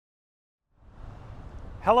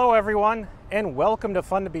Hello everyone, and welcome to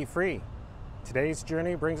Fun to Be Free. Today's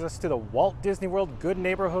journey brings us to the Walt Disney World Good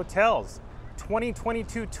Neighbor Hotels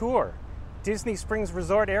 2022 tour, Disney Springs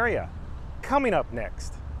Resort area. Coming up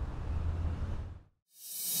next.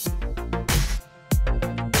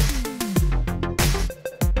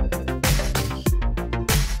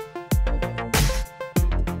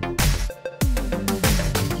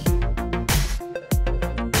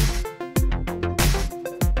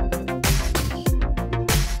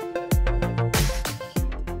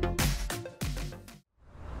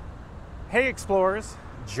 Hey explorers,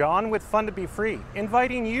 John with Fun to Be Free,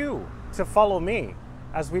 inviting you to follow me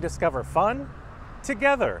as we discover fun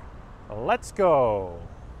together. Let's go.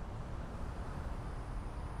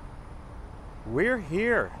 We're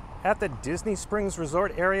here at the Disney Springs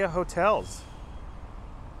Resort Area Hotels.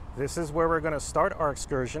 This is where we're going to start our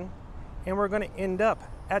excursion, and we're going to end up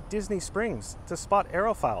at Disney Springs to spot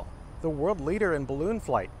Aerofowl, the world leader in balloon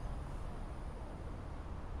flight.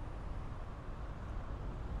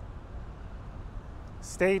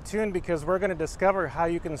 Stay tuned because we're going to discover how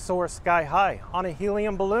you can soar sky high on a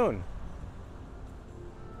helium balloon.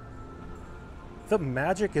 The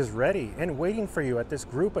magic is ready and waiting for you at this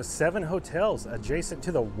group of 7 hotels adjacent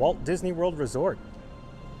to the Walt Disney World Resort.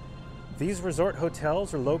 These resort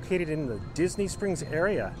hotels are located in the Disney Springs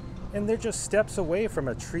area, and they're just steps away from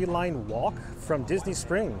a tree-lined walk from Disney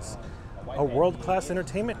Springs, a world-class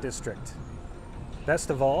entertainment district. Best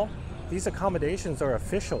of all, these accommodations are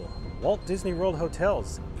official Walt Disney World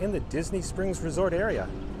hotels in the Disney Springs Resort area.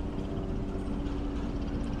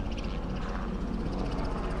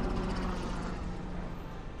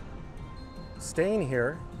 Staying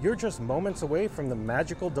here, you're just moments away from the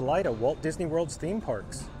magical delight of Walt Disney World's theme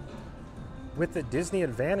parks. With the Disney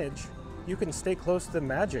Advantage, you can stay close to the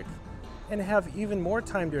magic and have even more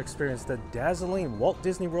time to experience the dazzling Walt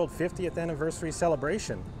Disney World 50th anniversary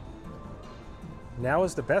celebration. Now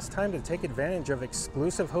is the best time to take advantage of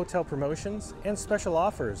exclusive hotel promotions and special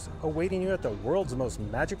offers awaiting you at the world's most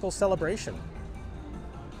magical celebration.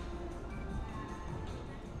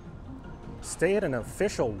 Stay at an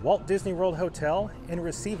official Walt Disney World hotel and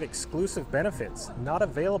receive exclusive benefits not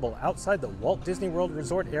available outside the Walt Disney World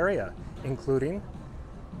Resort area, including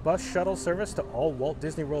bus shuttle service to all Walt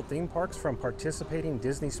Disney World theme parks from participating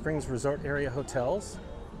Disney Springs Resort area hotels,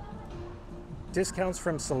 discounts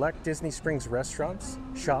from select Disney Springs restaurants,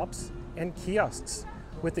 shops, and kiosks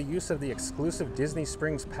with the use of the exclusive Disney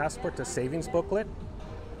Springs Passport to Savings booklet.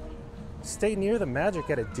 Stay near the magic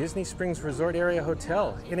at a Disney Springs Resort area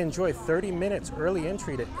hotel and enjoy 30 minutes early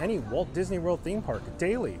entry to any Walt Disney World theme park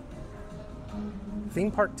daily.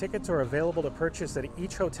 Theme park tickets are available to purchase at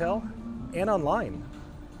each hotel and online.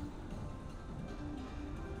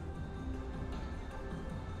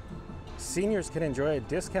 Seniors can enjoy a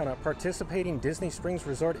discount at participating Disney Springs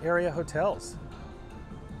Resort area hotels.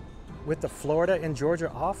 With the Florida and Georgia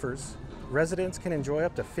offers, residents can enjoy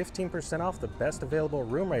up to 15% off the best available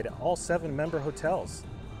room rate at all 7 member hotels.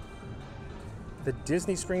 The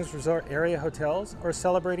Disney Springs Resort area hotels are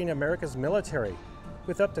celebrating America's military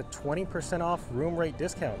with up to 20% off room rate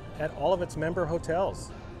discount at all of its member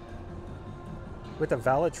hotels. With a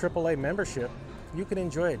valid AAA membership, you can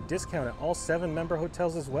enjoy a discount at all 7 member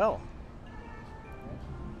hotels as well.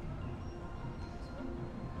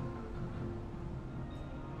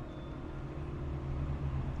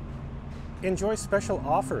 Enjoy special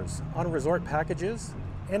offers on resort packages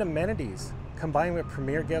and amenities combined with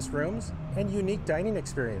premier guest rooms and unique dining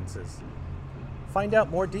experiences. Find out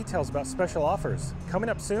more details about special offers coming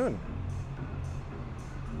up soon.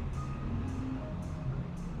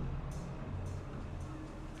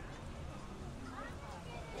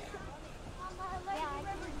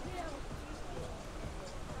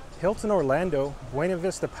 Hilton Orlando Buena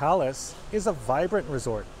Vista Palace is a vibrant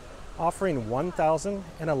resort offering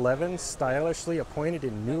 1,011 stylishly appointed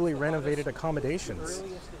and newly renovated accommodations.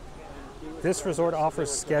 This resort offers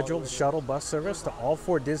scheduled shuttle bus service to all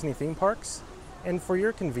 4 Disney theme parks, and for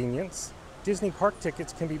your convenience, Disney park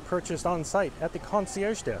tickets can be purchased on site at the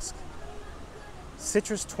concierge desk.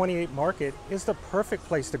 Citrus 28 Market is the perfect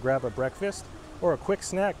place to grab a breakfast or a quick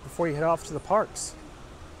snack before you head off to the parks.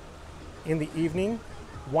 In the evening,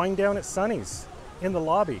 wind down at Sunny's in the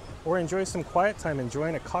lobby, or enjoy some quiet time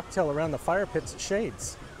enjoying a cocktail around the fire pit's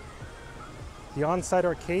shades. The on-site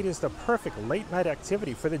arcade is the perfect late-night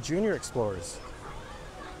activity for the junior explorers.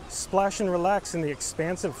 Splash and relax in the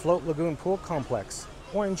expansive Float Lagoon pool complex,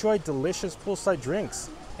 or enjoy delicious poolside drinks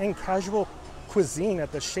and casual cuisine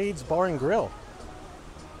at the Shades Bar and Grill.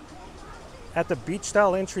 At the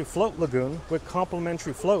beach-style entry Float Lagoon with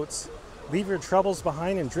complimentary floats, Leave your troubles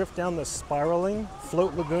behind and drift down the spiraling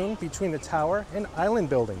float lagoon between the tower and island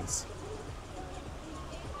buildings.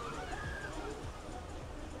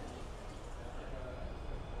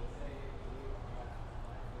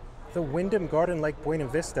 The Wyndham Garden Lake Buena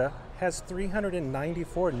Vista has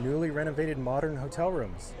 394 newly renovated modern hotel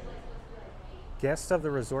rooms. Guests of the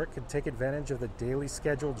resort can take advantage of the daily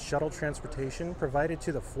scheduled shuttle transportation provided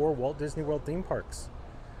to the 4 Walt Disney World theme parks.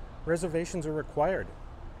 Reservations are required.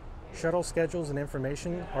 Shuttle schedules and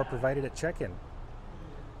information are provided at check-in.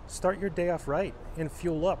 Start your day off right and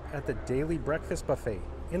fuel up at the daily breakfast buffet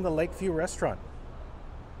in the Lakeview restaurant.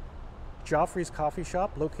 Joffrey's Coffee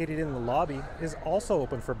Shop, located in the lobby, is also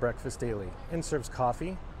open for breakfast daily and serves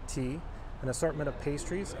coffee, tea, an assortment of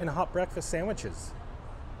pastries, and hot breakfast sandwiches.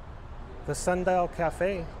 The Sundial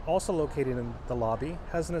Cafe, also located in the lobby,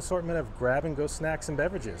 has an assortment of grab-and-go snacks and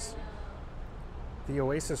beverages. The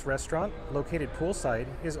Oasis Restaurant, located poolside,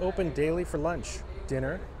 is open daily for lunch,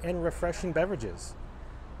 dinner, and refreshing beverages.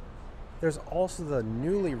 There's also the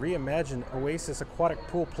newly reimagined Oasis Aquatic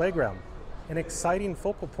Pool Playground, an exciting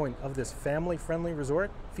focal point of this family-friendly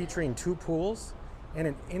resort featuring 2 pools and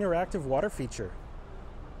an interactive water feature.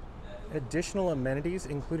 Additional amenities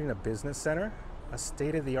including a business center, a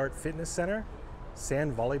state-of-the-art fitness center,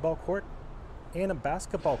 sand volleyball court, and a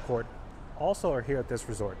basketball court also are here at this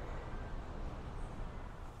resort.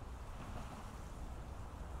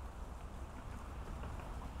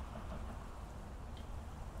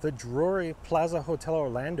 The Drury Plaza Hotel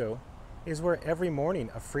Orlando is where every morning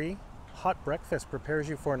a free, hot breakfast prepares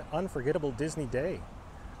you for an unforgettable Disney day,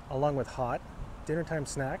 along with hot, dinnertime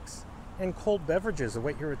snacks, and cold beverages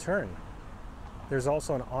await your return. There's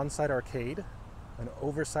also an on-site arcade, an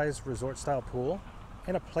oversized resort-style pool,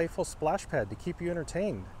 and a playful splash pad to keep you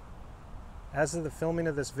entertained. As of the filming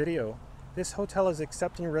of this video, this hotel is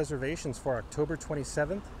accepting reservations for October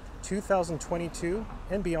 27th, 2022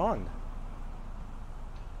 and beyond.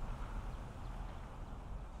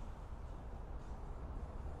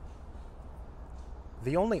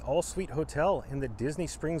 The only all-suite hotel in the Disney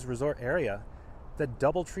Springs Resort area, the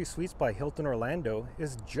DoubleTree Suites by Hilton Orlando,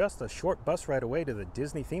 is just a short bus ride away to the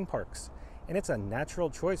Disney theme parks, and it's a natural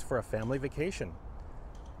choice for a family vacation.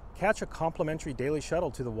 Catch a complimentary daily shuttle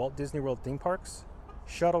to the Walt Disney World theme parks.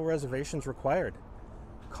 Shuttle reservations required.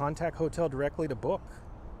 Contact hotel directly to book.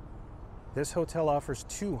 This hotel offers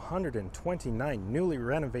 229 newly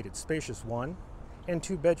renovated spacious 1- and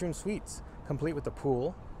 2-bedroom suites, complete with a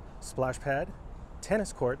pool, splash pad,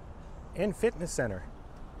 tennis court, and fitness center.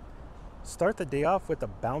 Start the day off with a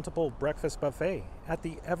bountiful breakfast buffet at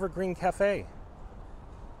the Evergreen Cafe.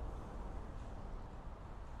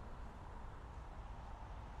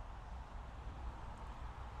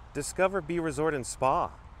 Discover B Resort and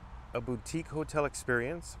Spa, a boutique hotel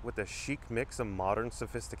experience with a chic mix of modern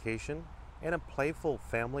sophistication and a playful,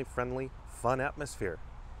 family-friendly, fun atmosphere.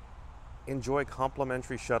 Enjoy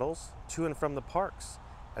complimentary shuttles to and from the parks,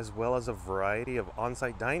 as well as a variety of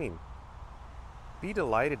on-site dining. Be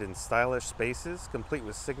delighted in stylish spaces complete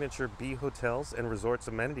with signature B hotels and resorts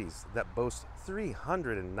amenities that boast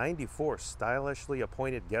 394 stylishly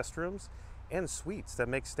appointed guest rooms and suites that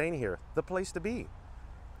make staying here the place to be.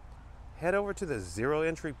 Head over to the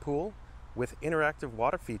zero-entry pool with interactive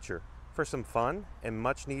water feature for some fun and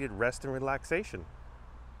much-needed rest and relaxation.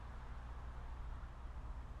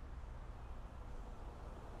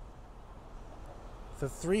 The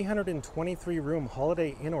 323-room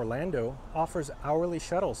Holiday Inn Orlando offers hourly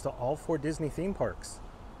shuttles to all 4 Disney theme parks.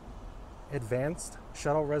 Advanced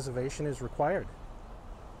shuttle reservation is required.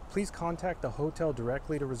 Please contact the hotel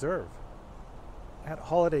directly to reserve. At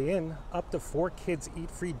Holiday Inn, up to 4 kids eat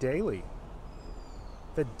free daily.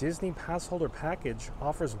 The Disney Pass Holder Package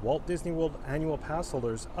offers Walt Disney World annual pass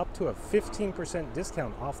holders up to a 15%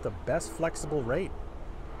 discount off the best flexible rate.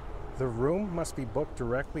 The room must be booked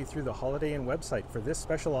directly through the Holiday Inn website for this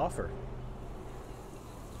special offer.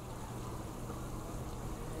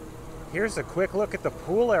 Here's a quick look at the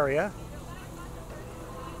pool area.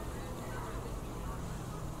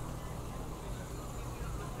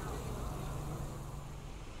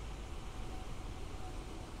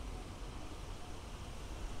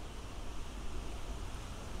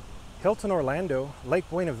 Hilton Orlando, Lake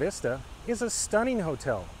Buena Vista, is a stunning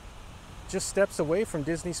hotel, just steps away from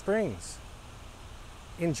Disney Springs.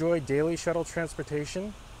 Enjoy daily shuttle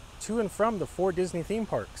transportation to and from the 4 Disney theme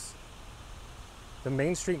parks. The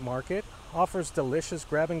Main Street Market offers delicious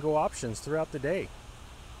grab-and-go options throughout the day.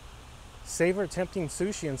 Savor tempting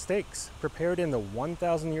sushi and steaks prepared in the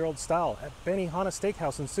 1,000-year-old style at Benihana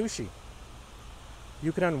Steakhouse and Sushi.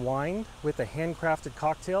 You can unwind with a handcrafted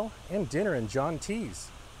cocktail and dinner in John T's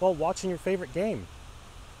while watching your favorite game.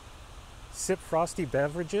 Sip frosty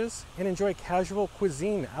beverages and enjoy casual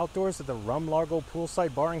cuisine outdoors at the Rum Largo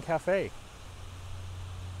Poolside Bar and Cafe.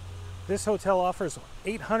 This hotel offers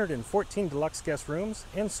 814 deluxe guest rooms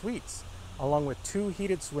and suites, along with 2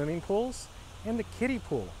 heated swimming pools and the kiddie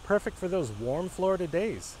pool, perfect for those warm Florida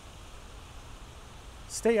days.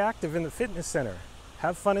 Stay active in the fitness center,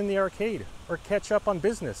 have fun in the arcade, or catch up on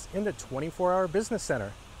business in the 24-hour business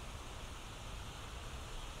center.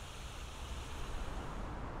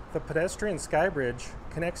 The pedestrian skybridge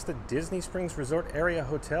connects the Disney Springs Resort area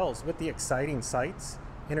hotels with the exciting sights,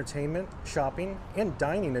 entertainment, shopping, and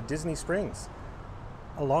dining at Disney Springs.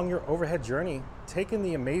 Along your overhead journey, take in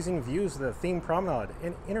the amazing views of the theme promenade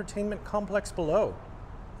and entertainment complex below.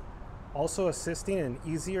 Also assisting in an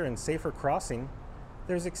easier and safer crossing,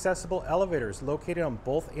 there's accessible elevators located on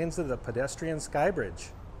both ends of the pedestrian skybridge.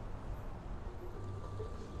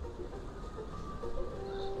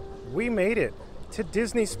 We made it to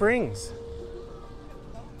Disney Springs.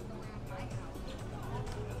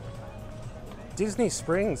 Disney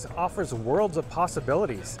Springs offers worlds of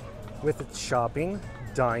possibilities with its shopping,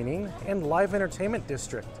 dining, and live entertainment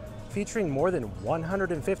district, featuring more than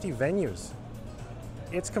 150 venues.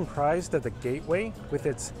 It's comprised of the Gateway with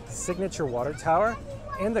its signature water tower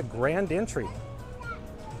and the Grand Entry.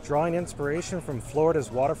 Drawing inspiration from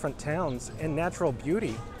Florida's waterfront towns and natural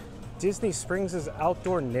beauty, Disney Springs'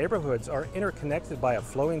 outdoor neighborhoods are interconnected by a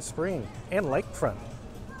flowing spring and lakefront.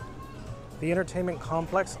 The entertainment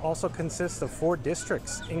complex also consists of 4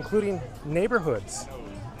 districts, including neighborhoods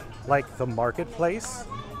like the Marketplace,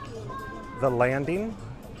 the Landing,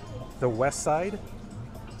 the West Side,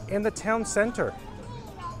 and the Town Center.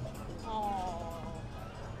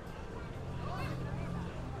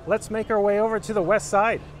 Let's make our way over to the West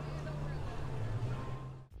Side.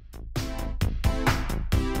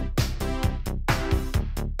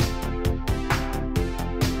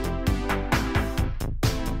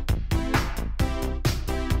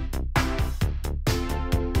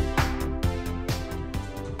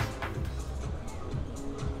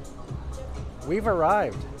 We've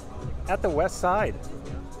arrived at the West Side.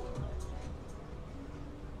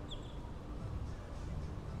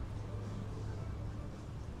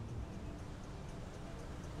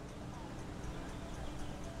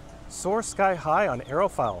 Soar sky high on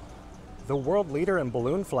aerofoil, the world leader in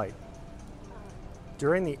balloon flight.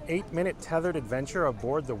 During the 8-minute tethered adventure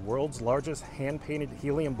aboard the world's largest hand-painted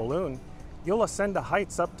helium balloon, you'll ascend to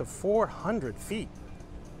heights up to 400 feet.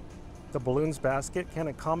 The balloon's basket can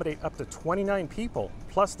accommodate up to 29 people,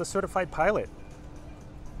 plus the certified pilot.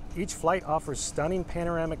 Each flight offers stunning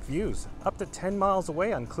panoramic views, up to 10 miles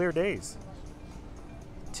away on clear days.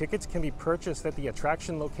 Tickets can be purchased at the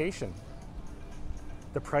attraction location.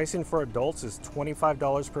 The pricing for adults is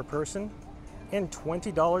 $25 per person and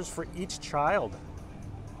 $20 for each child.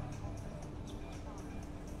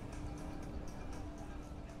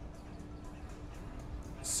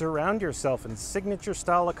 Surround yourself in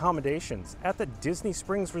signature-style accommodations at the Disney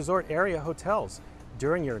Springs Resort area hotels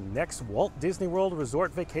during your next Walt Disney World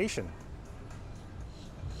Resort vacation.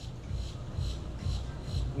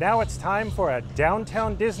 Now it's time for a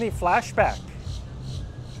Downtown Disney flashback.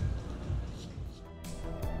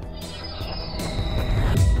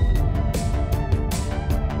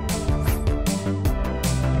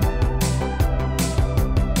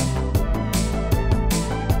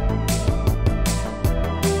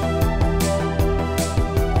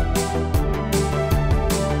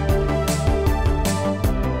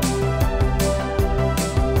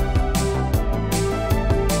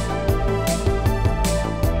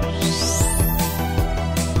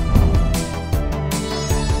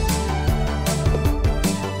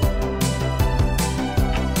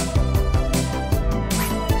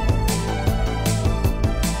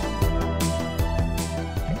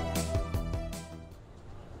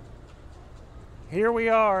 Here we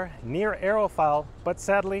are near aerofoil, but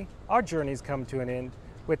sadly, our journey's come to an end.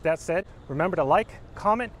 With that said, remember to like,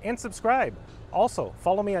 comment, and subscribe. Also,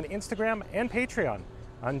 follow me on Instagram and Patreon.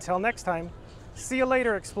 Until next time, see you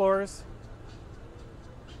later, explorers.